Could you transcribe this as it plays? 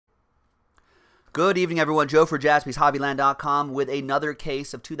Good evening, everyone. Joe for JaspysHobbyland.com with another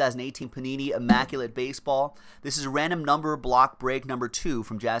case of 2018 Panini Immaculate Baseball. This is random number block break number 2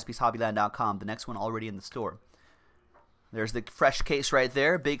 from JaspysHobbyland.com. The next one already in the store. There's the fresh case right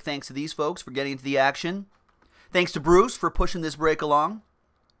there. Big thanks to these folks for getting into the action. Thanks to Bruce for pushing this break along.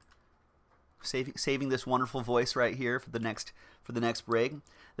 Saving this wonderful voice right here for the next break.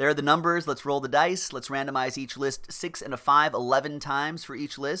 There are the numbers. Let's roll the dice. Let's randomize each list 6 and a 5, 11 times for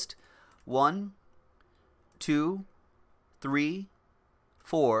each list. 1, 2, 3,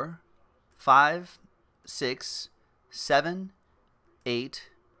 4, 5, 6, 7, 8,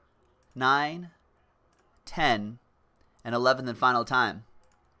 9, 10, and 11 the final time.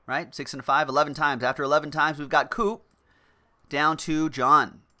 Right? 6 and a 5, 11 times. After 11 times, we've got Coop down to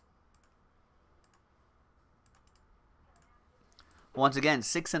John. Once again,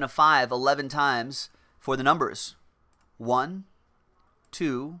 6 and a 5, 11 times for the numbers. 1,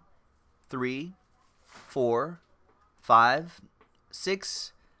 2, 3, 4, 5,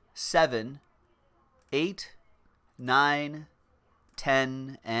 6, 7, 8, 9,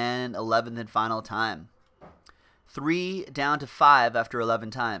 10, and 11th and final time. 3 down to 5 after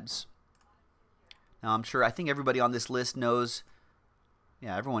 11 times. Now I think everybody on this list knows,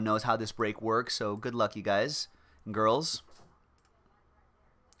 everyone knows how this break works, so good luck you guys and girls.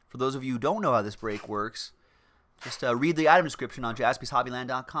 For those of you who don't know how this break works, just read the item description on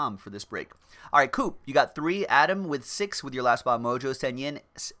JaspysHobbyland.com for this break. All right, Coop, you got 3. Adam with 6 with your last spot mojo. Senyin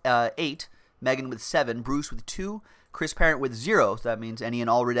 8. Megan with 7. Bruce with 2. Chris Parent with 0. So that means any and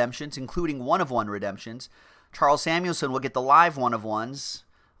all redemptions, including 1 of 1 redemptions. Charles Samuelson will get the live 1 of 1s,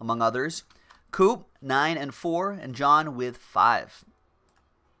 among others. Coop 9 and 4, and John with 5.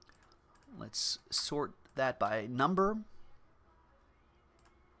 Let's sort that by number.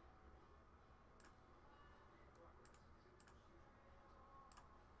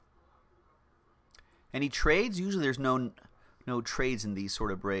 Any trades? Usually there's no trades in these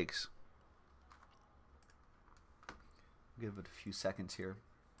sort of breaks. Give it a few seconds here.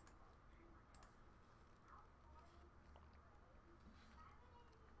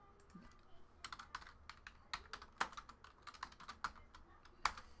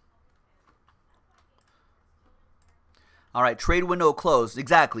 All right, trade window closed.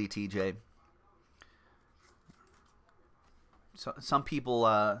 Exactly, TJ. So some people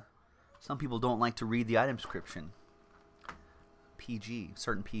don't like to read the item description. PG,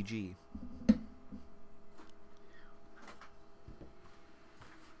 certain PG.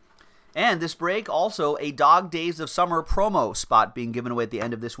 And this break, also a Dog Days of Summer promo spot being given away at the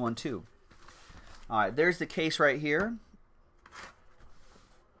end of this one, too. All right, there's the case right here.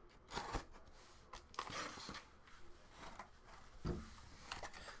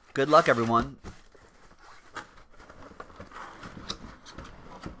 Good luck, everyone.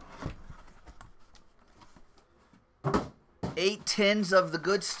 Eight tins of the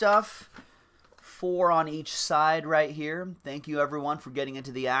good stuff. 4 on each side right here. Thank you, everyone, for getting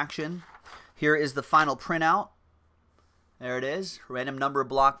into the action. Here is the final printout. There it is. Random number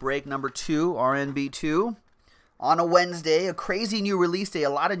block break number 2, RNB 2. On a Wednesday, a crazy new release day. A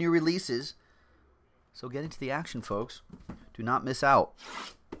lot of new releases. So get into the action, folks. Do not miss out.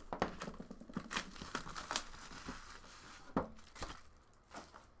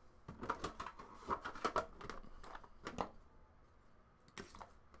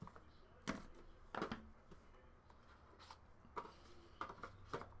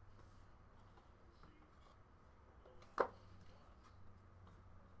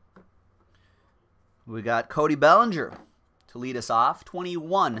 We got Cody Bellinger to lead us off.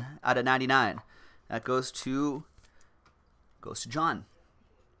 21 out of 99. That goes to John.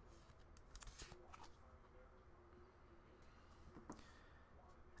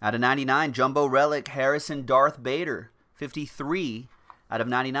 Out of 99, Jumbo Relic, Harrison Darth Bader. 53 out of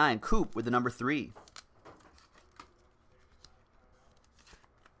 99. Coop with the number 3.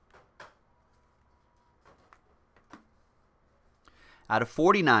 Out of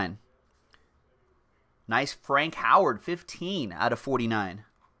 49. Nice Frank Howard, 15 out of 49.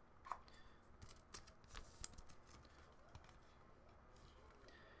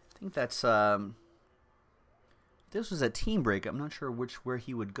 I think that's this was a team break. I'm not sure where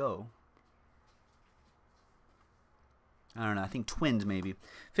he would go. I don't know. I think Twins maybe.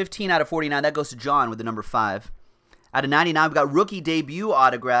 15 out of 49. That goes to John with the number 5. Out of 99, we've got rookie debut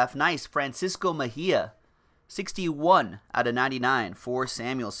autograph. Nice Francisco Mejia. 61 out of 99 for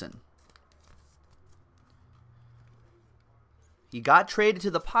Samuelson. He got traded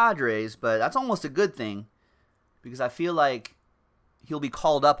to the Padres, but that's almost a good thing because I feel like he'll be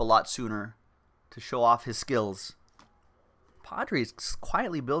called up a lot sooner to show off his skills. Padres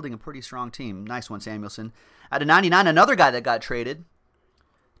quietly building a pretty strong team. Nice one, Samuelson. Out of 99, another guy that got traded.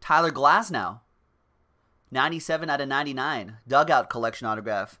 Tyler Glasnow. 97 out of 99. Dugout collection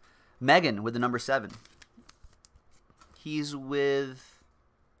autograph. Megan with the number 7. He's with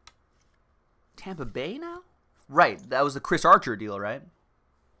Tampa Bay now? Right. That was the Chris Archer deal, right?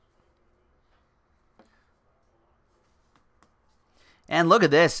 And look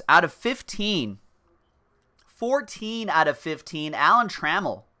at this. Out of 15. 14 out of 15. Alan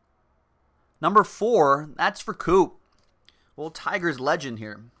Trammell. Number 4. That's for Coop. Old Tigers legend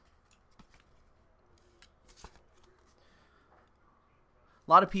here.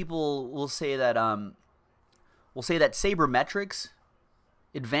 A lot of people will say that sabermetrics,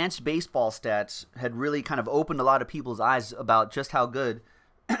 advanced baseball stats, had really kind of opened a lot of people's eyes about just how good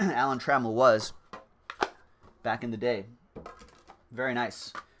Alan Trammell was back in the day. Very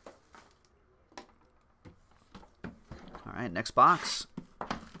nice. All right, next box.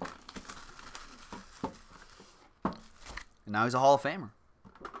 And now he's a Hall of Famer.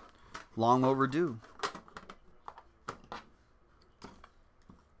 Long overdue.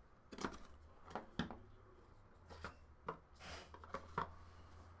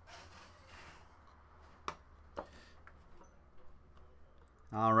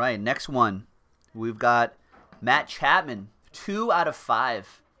 All right, next one. We've got Matt Chapman, 2 out of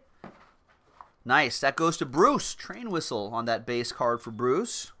 5. Nice. That goes to Bruce. Train whistle on that base card for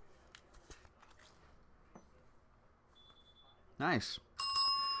Bruce. Nice.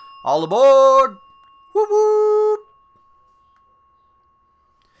 All aboard! Whoop whoop!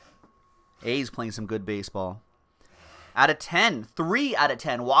 A's playing some good baseball. Out of 10. 3 out of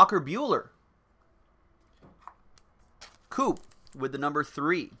 10. Walker Buehler. Coop with the number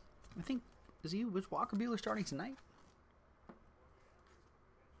 3. I think, was Walker Buehler starting tonight?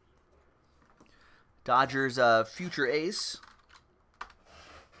 Dodgers future ace.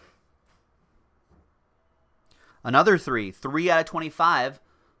 Another 3. 3 out of 25.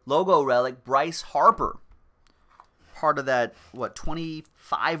 Logo relic, Bryce Harper. Part of that,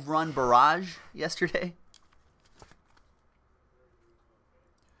 25-run barrage yesterday?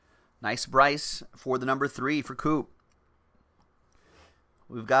 Nice Bryce for the number 3 for Coop.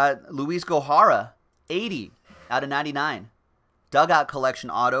 We've got Luis Gohara, 80 out of 99. Dugout collection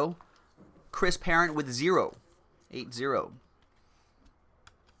auto. Chris Parent with 0. 8-0.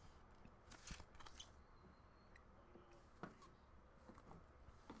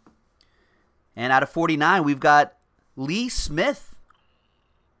 And out of 49, we've got Lee Smith.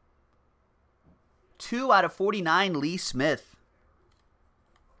 2 out of 49, Lee Smith.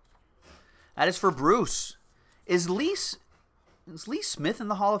 That is for Bruce. Is Lee Smith in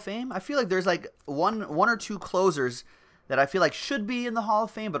the Hall of Fame? I feel like there's like one or two closers that I feel like should be in the Hall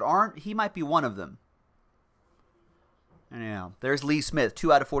of Fame but aren't. He might be one of them. Anyhow, there's Lee Smith,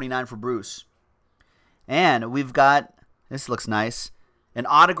 2 out of 49 for Bruce. And we've got, this looks nice, an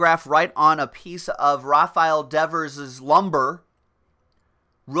autograph right on a piece of Rafael Devers' lumber.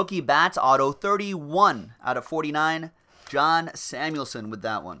 Rookie bats auto, 31 out of 49. John Samuelson with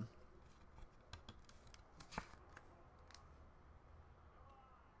that one.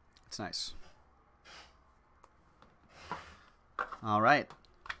 It's nice. All right.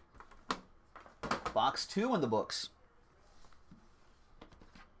 Box 2 in the books.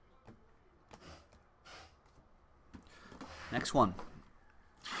 Next one.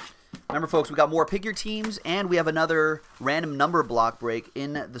 Remember, folks, we got more Pick Your Teams, and we have another random number block break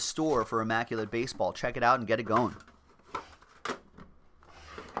in the store for Immaculate Baseball. Check it out and get it going.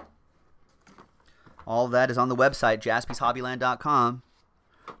 All of that is on the website, JaspysHobbyland.com.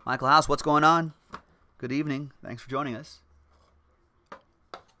 Michael House, what's going on? Good evening. Thanks for joining us.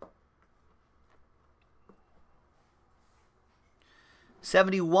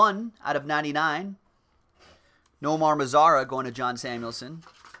 $71 out of 99. Nomar Mazara going to John Samuelson.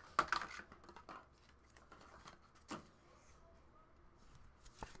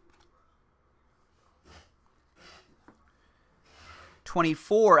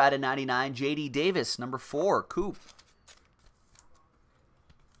 $24 out of 99. J.D. Davis, number 4, Coop.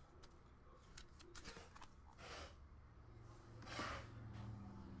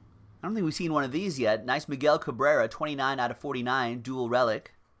 I don't think we've seen one of these yet. Nice Miguel Cabrera, 29 out of 49, dual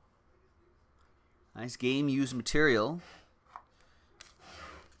relic. Nice game-used material.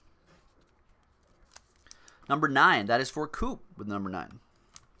 Number 9, that is for Coop with number 9.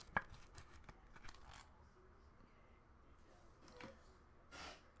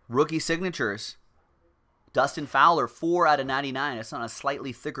 Rookie signatures. Dustin Fowler, 4 out of 99. It's on a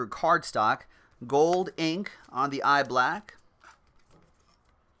slightly thicker cardstock. Gold ink on the eye black.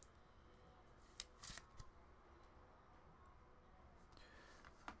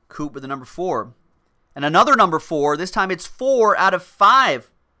 Coop with the number 4. And another number 4. This time it's 4 out of 5.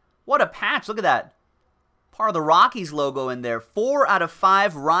 What a patch. Look at that. Part of the Rockies logo in there. 4 out of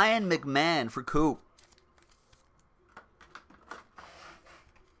 5. Ryan McMahon for Coop.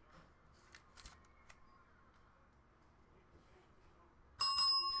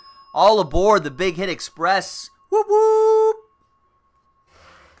 All aboard the Big Hit Express. Whoop, whoop.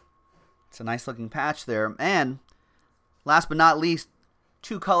 It's a nice looking patch there. And last but not least,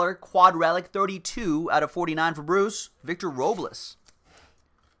 2-color quad relic 32 out of 49 for Bruce. Victor Robles.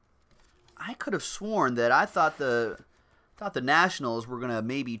 I could have sworn that I thought the Nationals were going to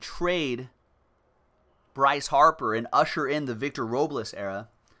maybe trade Bryce Harper and usher in the Victor Robles era.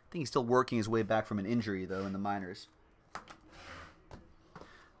 I think he's still working his way back from an injury, though, in the minors.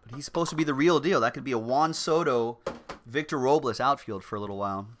 But he's supposed to be the real deal. That could be a Juan Soto, Victor Robles outfield for a little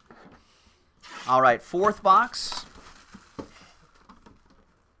while. All right, 4th box.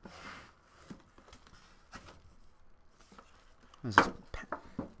 What is this?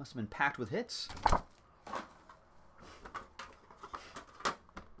 Must have been packed with hits.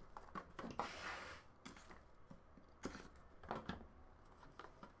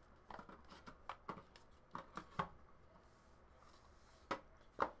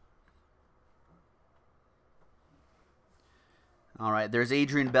 All right, there's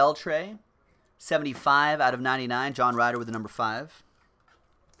Adrian Beltre, 75 out of 99. John Ryder with the number 5.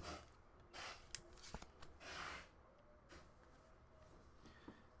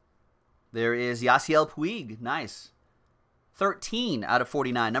 There is Yasiel Puig. Nice. 13 out of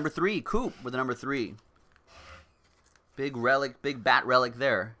 49. Number 3, Coop with the number 3. Big relic, big bat relic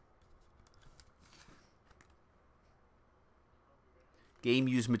there. Game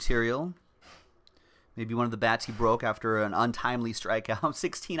used material. Maybe one of the bats he broke after an untimely strikeout.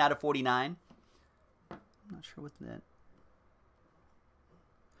 16 out of 49. I'm not sure what that.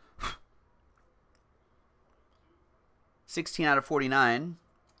 $16 out of 49.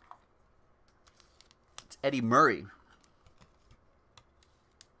 It's Eddie Murray.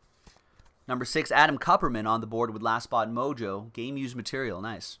 Number 6, Adam Kupperman on the board with Last Spot Mojo. Game used material.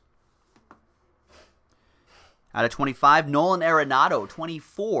 Nice. Out of 25, Nolan Arenado.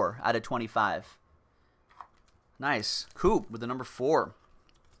 24 out of 25. Nice. Coop with the number 4.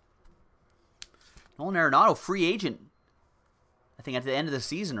 Nolan Arenado, free agent. I think at the end of the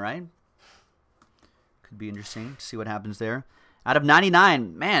season, right? Could be interesting to see what happens there. Out of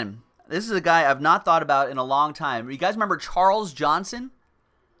 99, man, this is a guy I've not thought about in a long time. You guys remember Charles Johnson?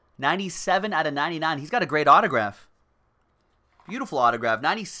 97 out of 99. He's got a great autograph. Beautiful autograph.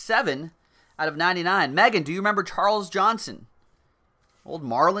 97 out of 99. Megan, do you remember Charles Johnson? Old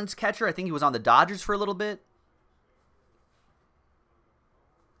Marlins catcher. I think he was on the Dodgers for a little bit.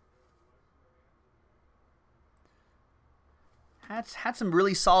 Had some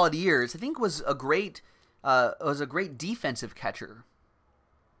really solid years. I think was a great defensive catcher.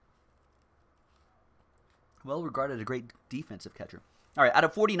 Well regarded, a great defensive catcher. All right, out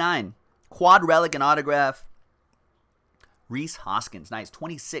of 49, quad relic and autograph, Rhys Hoskins. Nice,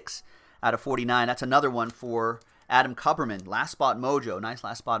 26 out of 49. That's another one for Adam Kupperman. Last Spot Mojo. Nice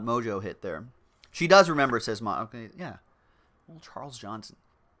Last Spot Mojo hit there. She does remember, says Mom. Okay, yeah. Old Charles Johnson.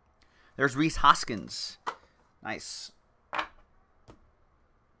 There's Rhys Hoskins. Nice.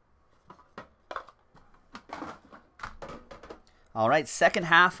 All right, second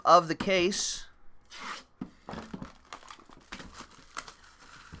half of the case.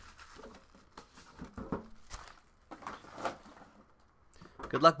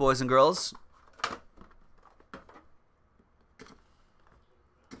 Good luck, boys and girls.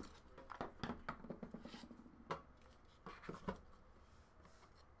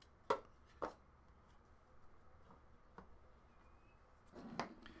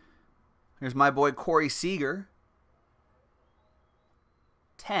 Here's my boy Corey Seager.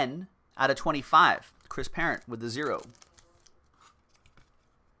 10 out of 25. Chris Parent with the 0.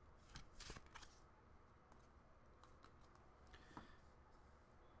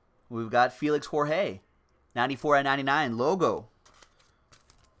 We've got Felix Jorge, 94 out of 99 logo.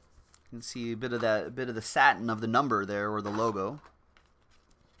 You can see a bit of the satin of the number there, or the logo.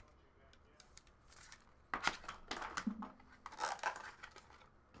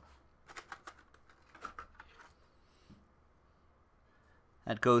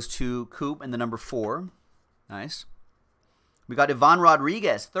 That goes to Coop and the number 4. Nice. We got Ivan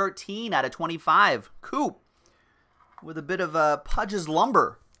Rodriguez, 13 out of 25. Coop with a bit of Pudge's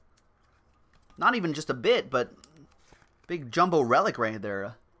Lumber. Not even just a bit, but big jumbo relic right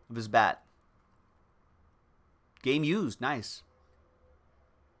there of his bat. Game used. Nice.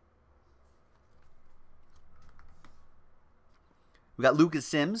 We got Lucas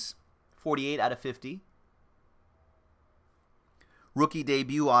Sims, 48 out of 50. Rookie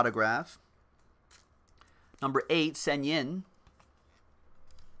debut autograph. Number 8, Sen Yin.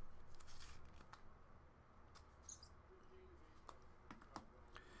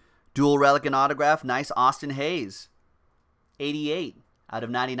 Dual relic and autograph. Nice Austin Hayes, 88 out of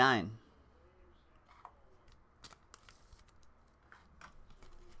 99.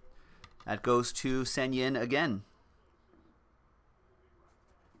 That goes to Sen Yin again.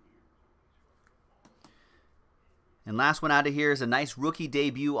 And last one out of here is a nice rookie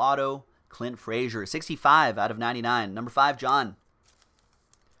debut auto, Clint Frazier, 65 out of 99. Number 5, John.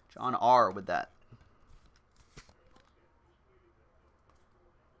 John R. with that.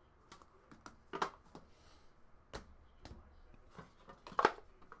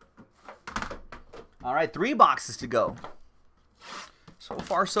 All right, 3 boxes to go. So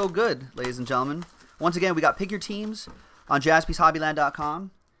far, so good, ladies and gentlemen. Once again, we got pick your teams on JaspysHobbyland.com,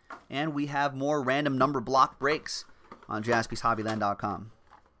 and we have more random number block breaks on JaspysHobbyland.com.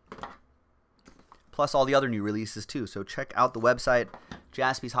 Plus all the other new releases too. So check out the website,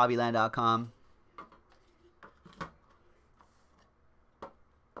 JaspysHobbyland.com.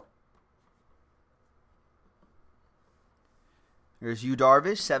 Here's Yu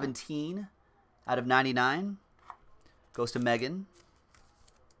Darvish, 17 out of 99. Goes to Megan.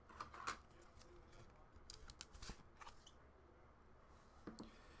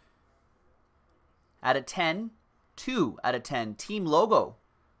 Out of 10, 2 out of 10. Team logo,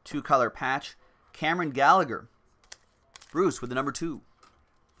 2-color patch. Cameron Gallagher. Bruce with the number 2.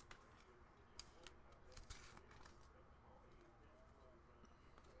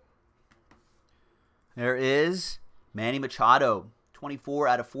 There is Manny Machado, 24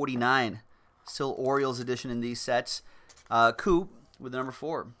 out of 49. Still Orioles edition in these sets. Coop with the number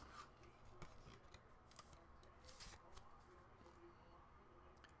 4.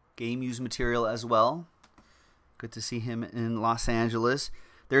 Game used material as well. Good to see him in Los Angeles.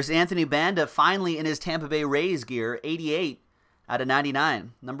 There's Anthony Banda finally in his Tampa Bay Rays gear. 88 out of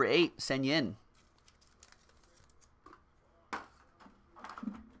 99. Number 8, Sen Yin.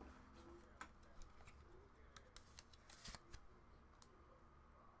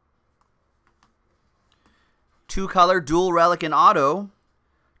 Two-color dual relic and auto.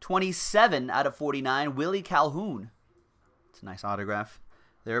 27 out of 49. Willie Calhoun. It's a nice autograph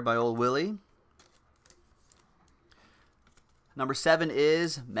there by old Willie. Number 7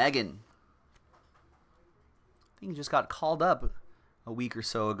 is Megan. I think he just got called up a week or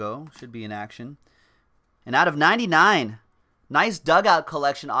so ago. Should be in action. And out of 99, nice dugout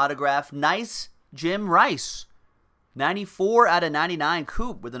collection autograph. Nice Jim Rice. 94 out of 99.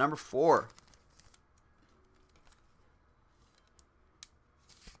 Coop with the number 4.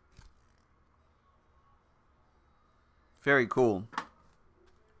 Very cool.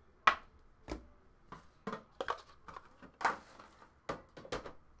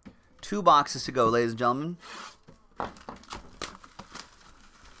 Two boxes to go, ladies and gentlemen.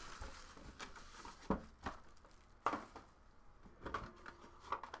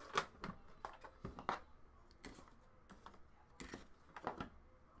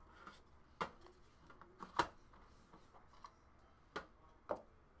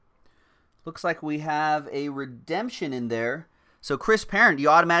 Looks like we have a redemption in there. So Chris Parent, you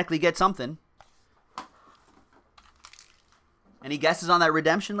automatically get something. Any guesses on that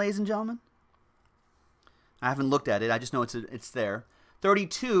redemption, ladies and gentlemen? I haven't looked at it. I just know it's there.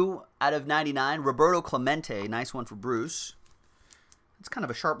 32 out of 99. Roberto Clemente. Nice one for Bruce. It's kind of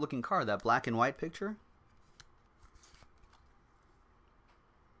a sharp-looking card, that black and white picture.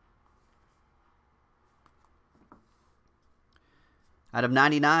 Out of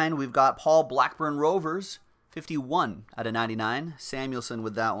 99, we've got Paul Blackburn Rovers. 51 out of 99. Samuelson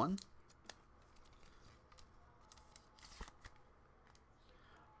with that one.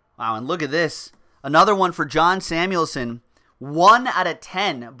 Wow, and look at this. Another one for John Samuelson. 1 out of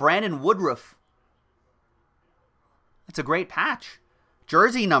 10. Brandon Woodruff. That's a great patch.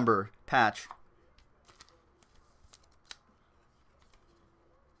 Jersey number patch.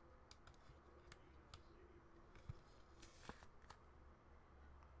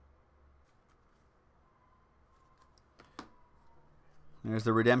 There's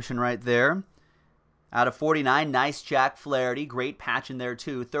the redemption right there. Out of 49, nice Jack Flaherty. Great patch in there,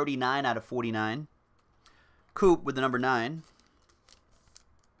 too. 39 out of 49. Coop with the number 9.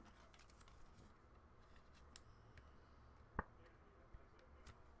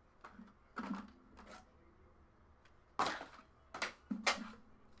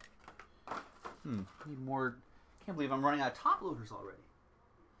 Need more. Can't believe I'm running out of top loaders already.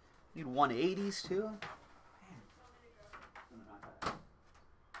 Need 180s, too. Man.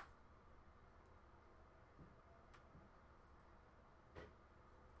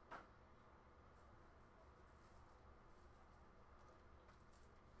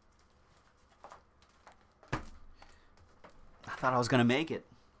 Thought I was going to make it.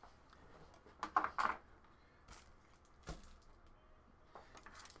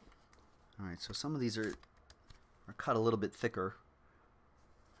 All right, so some of these are cut a little bit thicker.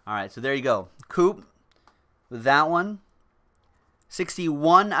 All right, so there you go. Coop with that one.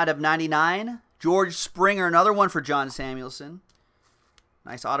 61 out of 99. George Springer, another one for John Samuelson.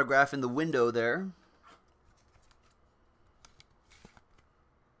 Nice autograph in the window there.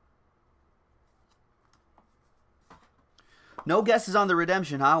 No guesses on the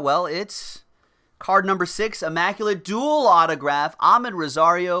redemption, huh? Well, it's card number 6, Immaculate Dual Autograph, Ahmed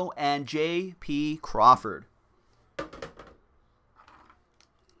Rosario and J.P. Crawford.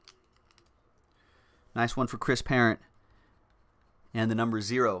 Nice one for Chris Parent. And the number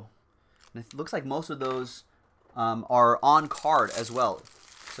 0. And it looks like most of those are on card as well.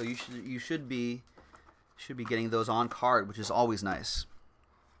 So you should be getting those on card, which is always nice.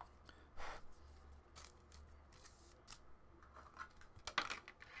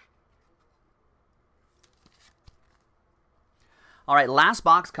 All right, last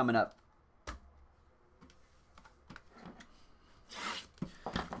box coming up.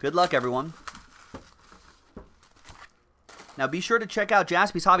 Good luck, everyone. Now, be sure to check out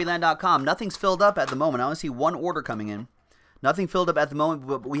JaspysHobbyland.com. Nothing's filled up at the moment. I only see one order coming in. Nothing filled up at the moment,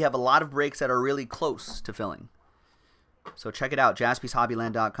 but we have a lot of breaks that are really close to filling. So check it out,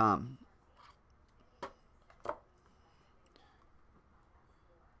 JaspysHobbyland.com.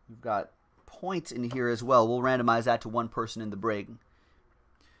 We've got points in here as well. We'll randomize that to one person in the break.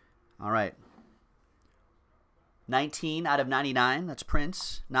 All right. 19 out of 99. That's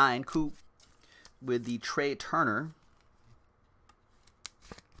Prince. 9, Coop with the Trey Turner.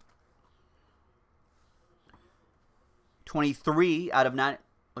 23 out of 9.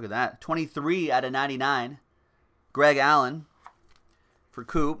 Look at that. 23 out of 99. Greg Allen for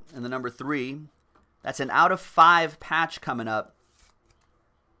Coop and the number 3. That's an out of 5 patch coming up.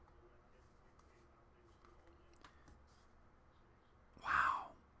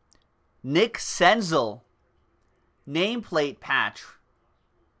 Nick Senzel, nameplate patch,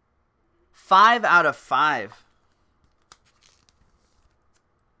 5 out of 5.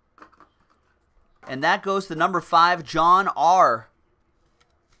 And that goes to number 5, John R.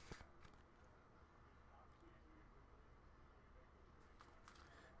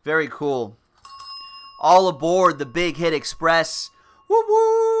 Very cool. All aboard the Big Hit Express. Whoop,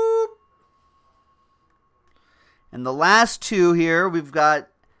 whoop. And the last two here, we've got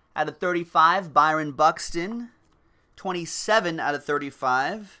out of 35, Byron Buxton. 27 out of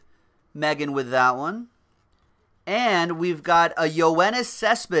 35, Megan with that one. And we've got a Yoenis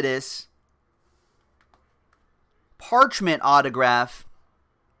Cespedes parchment autograph.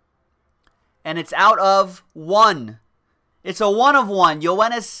 And it's out of 1. It's a 1 of 1,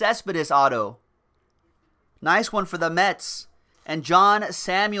 Yoenis Cespedes auto. Nice one for the Mets. And John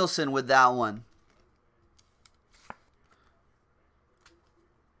Samuelson with that one.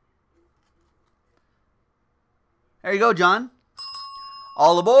 There you go, John.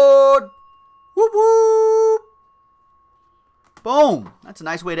 All aboard. Whoop, whoop. Boom. That's a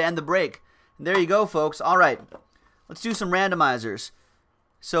nice way to end the break. And there you go, folks. All right. Let's do some randomizers.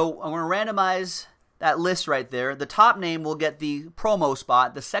 So I'm going to randomize that list right there. The top name will get the promo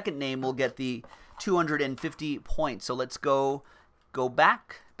spot. The second name will get the 250 points. So let's go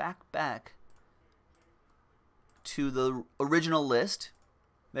back to the original list.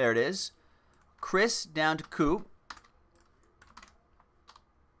 There it is. Chris down to Coop.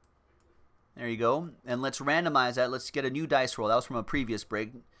 There you go. And let's randomize that. Let's get a new dice roll. That was from a previous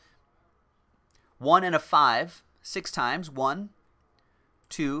break. 1 and a 5. 6 times. 1,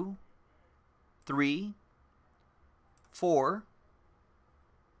 2, 3, 4.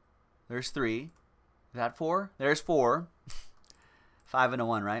 There's 3. Is that 4? There's 4. 5 and a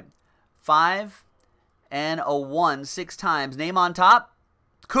 1, right? 5 and a 1. 6 times. Name on top.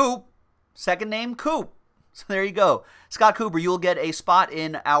 Coop. Second name, Coop. So there you go. Scott Cooper, you'll get a spot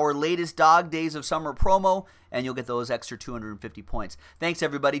in our latest Dog Days of Summer promo, and you'll get those extra 250 points. Thanks,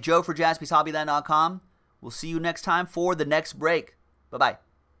 everybody. Joe for JaspysHobbyland.com. We'll see you next time for the next break. Bye-bye.